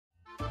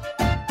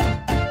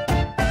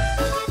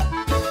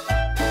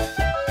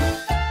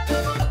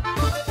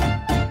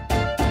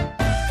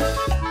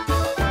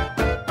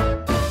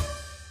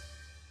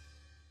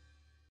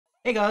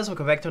Hey guys,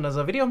 welcome back to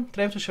another video.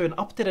 Today I'm going to show you an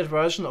updated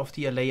version of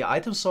the Allay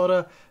item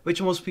sorter,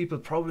 which most people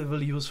probably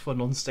will use for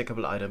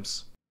non-stackable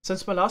items.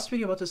 Since my last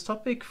video about this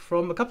topic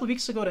from a couple of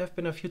weeks ago, there have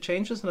been a few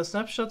changes in the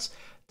snapshots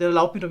that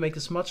allowed me to make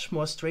this much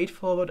more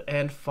straightforward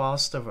and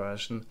faster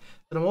version.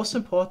 The most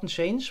important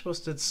change was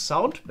that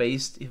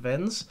sound-based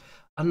events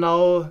are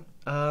now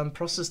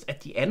processed at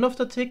the end of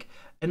the tick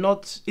and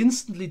not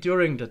instantly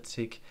during the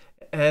tick.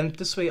 And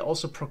this way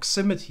also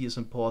proximity is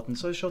important.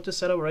 So I showed this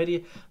setup already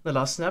in the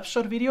last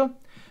snapshot video.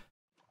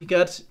 You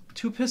got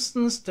two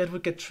pistons that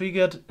would get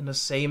triggered in the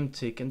same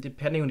tick, and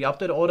depending on the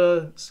update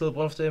order, still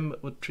one of them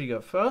would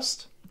trigger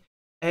first.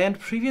 And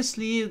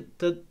previously,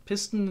 the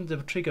piston that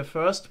would trigger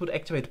first would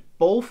activate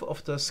both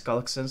of the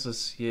skulk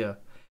sensors here.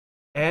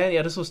 And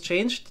yeah, this was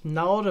changed.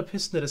 Now the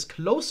piston that is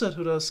closer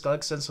to the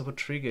skulk sensor would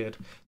trigger it.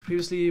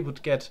 Previously, it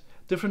would get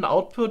different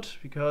output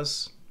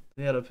because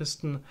yeah, the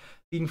piston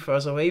being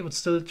further away would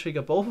still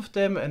trigger both of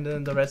them, and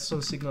then the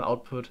redstone signal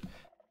output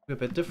would be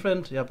a bit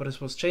different. Yeah, but this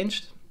was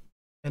changed.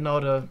 And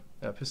now the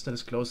piston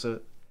is closer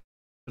to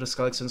the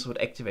skulk sensor would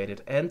activate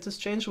it. And this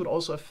change would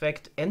also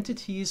affect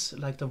entities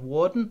like the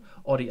warden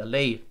or the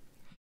allay.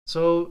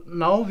 So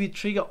now we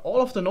trigger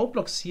all of the node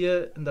blocks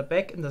here in the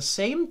back in the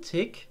same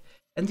tick,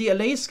 and the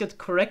allays get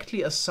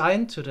correctly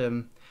assigned to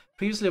them.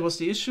 Previously was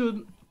the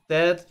issue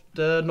that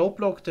the node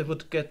block that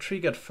would get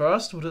triggered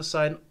first would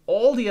assign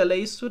all the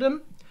allays to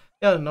them.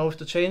 Yeah, now with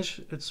the change,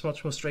 it's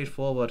much more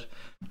straightforward.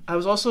 I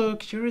was also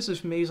curious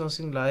if maybe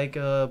something like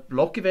a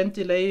block event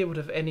delay would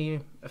have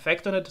any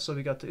effect on it. So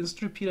we got the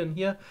instant repeat in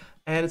here,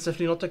 and it's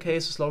definitely not the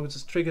case. As long as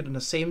it's triggered in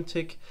the same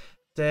tick,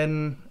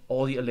 then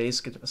all the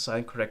allays get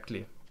assigned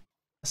correctly.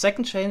 A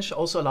second change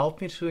also allowed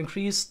me to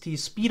increase the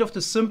speed of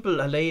the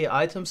simple allay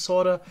item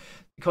sorter,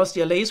 because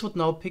the allays would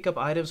now pick up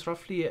items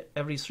roughly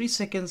every 3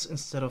 seconds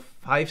instead of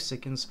 5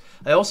 seconds.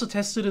 I also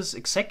tested this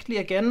exactly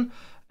again,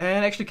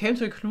 and actually came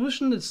to a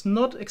conclusion it's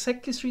not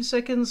exactly 3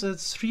 seconds,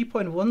 it's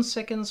 3.1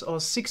 seconds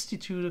or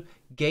 62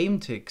 game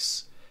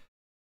ticks.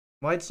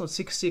 Why it's not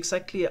 60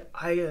 exactly,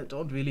 I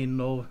don't really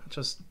know.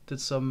 Just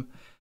did some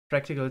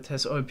practical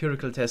test or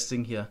empirical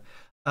testing here.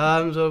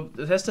 So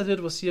the test I did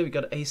was here, we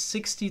got a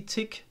 60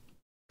 tick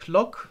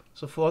clock,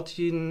 so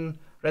 14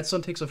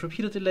 redstone ticks of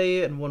repeated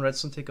delay and 1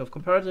 redstone tick of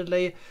comparative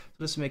delay. So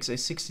this makes a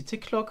 60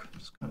 tick clock.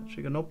 Just gonna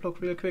trigger node block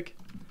real quick.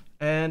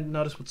 And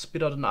now this would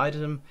spit out an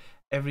item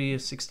every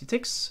 60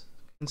 ticks.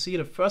 You can see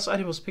the first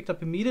item was picked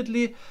up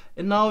immediately,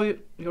 and now you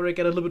already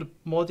get a little bit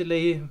more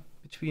delay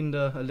between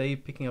the allay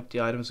picking up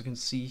the items. You can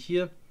see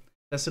here.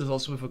 Tested this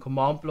also with a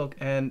command block,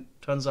 and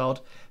turns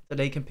out the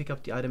allay can pick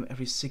up the item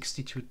every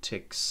 62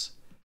 ticks.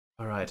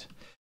 Alright,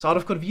 so out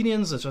of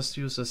convenience, I just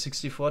use a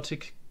 64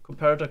 tick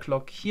comparator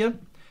clock here.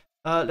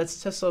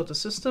 Let's test out the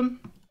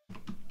system.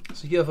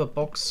 So here I have a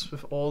box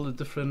with all the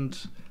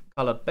different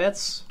colored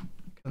beds.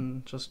 You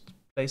can just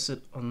place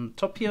it on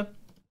top here.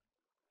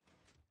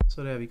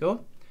 So there we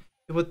go.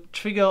 It would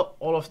trigger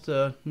all of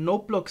the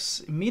node blocks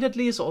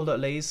immediately, so all the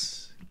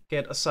allays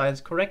get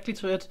assigned correctly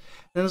to it.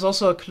 Then there's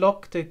also a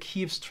clock that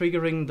keeps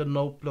triggering the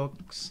node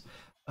blocks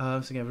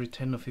I think every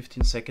 10 or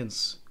 15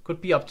 seconds.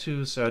 Could be up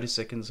to 30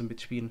 seconds in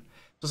between.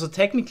 So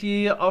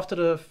technically, after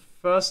the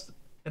first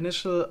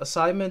initial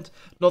assignment,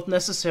 not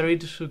necessary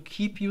to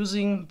keep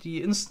using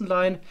the instant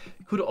line.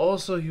 You could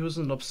also use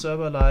an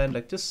observer line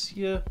like this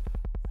here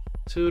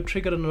to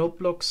trigger the node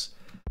blocks.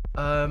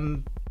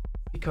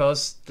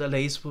 Because the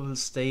allays will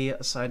stay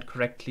assigned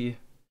correctly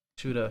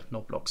to the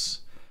node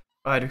blocks.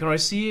 Alright, you can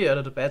already see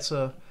that the beds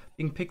are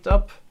being picked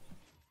up.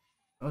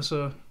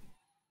 Also,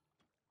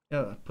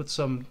 yeah, put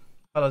some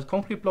colored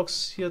concrete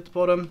blocks here at the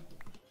bottom.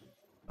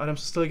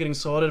 Items are still getting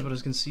sorted, but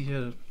as you can see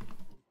here,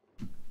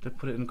 they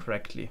put it in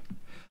correctly.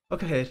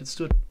 Okay, let's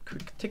do a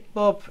quick tick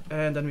bob,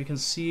 and then we can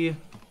see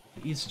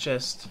each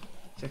chest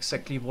is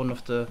exactly one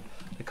of the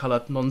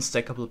colored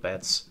non-stackable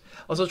beds.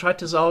 Also tried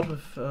this out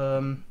with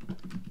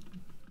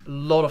a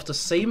lot of the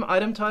same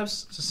item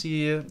types to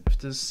see if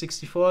the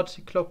 64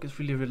 tick clock is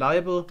really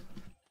reliable.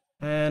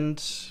 And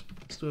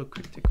let's do a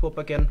quick tick bob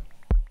again.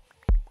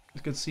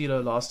 You can see the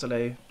last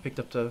allay picked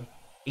up the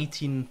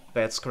 18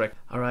 beds correct.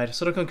 Alright,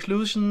 so the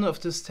conclusion of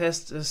this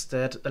test is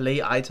that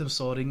allay item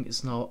sorting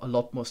is now a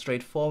lot more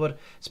straightforward,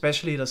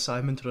 especially the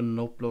assignment to the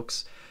node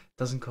blocks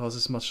doesn't cause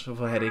as much of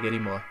a headache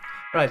anymore.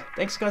 Alright,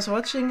 thanks guys for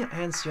watching,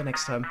 and see you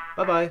next time.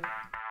 Bye bye!